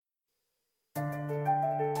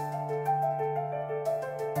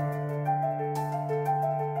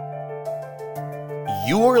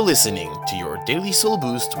You are listening to your Daily Soul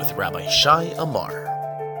Boost with Rabbi Shai Amar.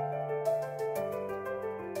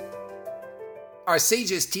 Our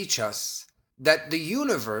sages teach us that the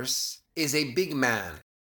universe is a big man,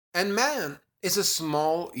 and man is a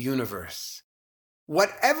small universe.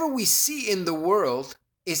 Whatever we see in the world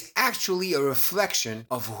is actually a reflection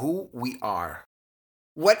of who we are.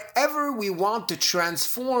 Whatever we want to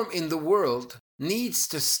transform in the world needs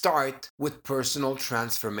to start with personal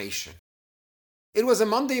transformation. It was a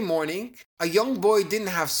Monday morning, a young boy didn't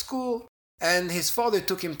have school, and his father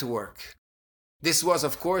took him to work. This was,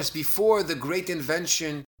 of course, before the great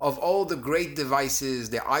invention of all the great devices,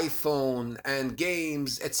 the iPhone and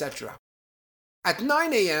games, etc. At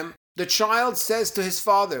 9 a.m., the child says to his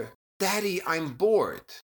father, "Daddy, I'm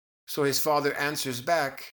bored." So his father answers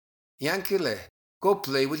back, "Yankele, go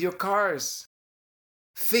play with your cars."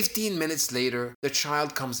 15 minutes later, the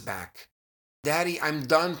child comes back. "Daddy, I'm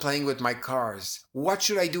done playing with my cars. What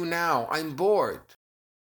should I do now? I'm bored."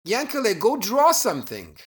 "Yankele, go draw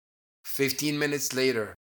something." 15 minutes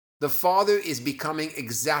later, the father is becoming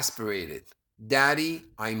exasperated. "Daddy,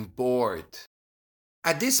 I'm bored."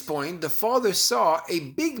 At this point, the father saw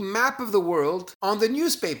a big map of the world on the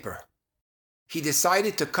newspaper. He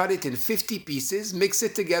decided to cut it in 50 pieces, mix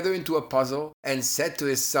it together into a puzzle, and said to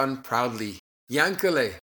his son proudly,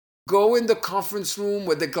 "Yankele, go in the conference room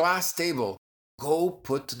with the glass table. Go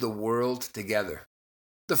put the world together."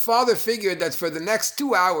 The father figured that for the next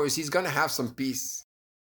 2 hours he's going to have some peace.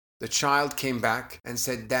 The child came back and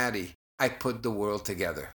said, "Daddy, I put the world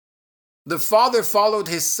together." The father followed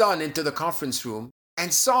his son into the conference room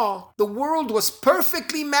and saw the world was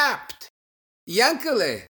perfectly mapped.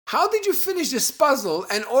 "Yankele, how did you finish this puzzle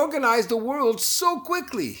and organize the world so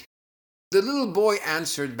quickly?" The little boy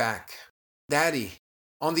answered back, "Daddy,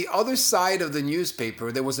 on the other side of the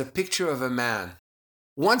newspaper there was a picture of a man.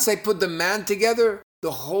 Once I put the man together,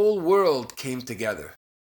 the whole world came together."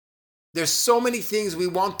 There's so many things we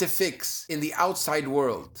want to fix in the outside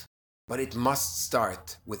world, but it must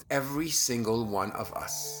start with every single one of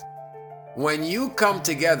us. When you come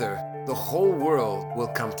together, the whole world will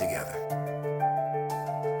come together.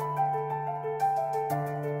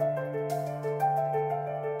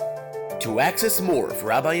 To access more of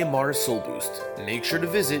Rabbi Amar's Soul Boost, make sure to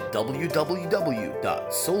visit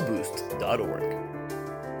www.soulboost.org.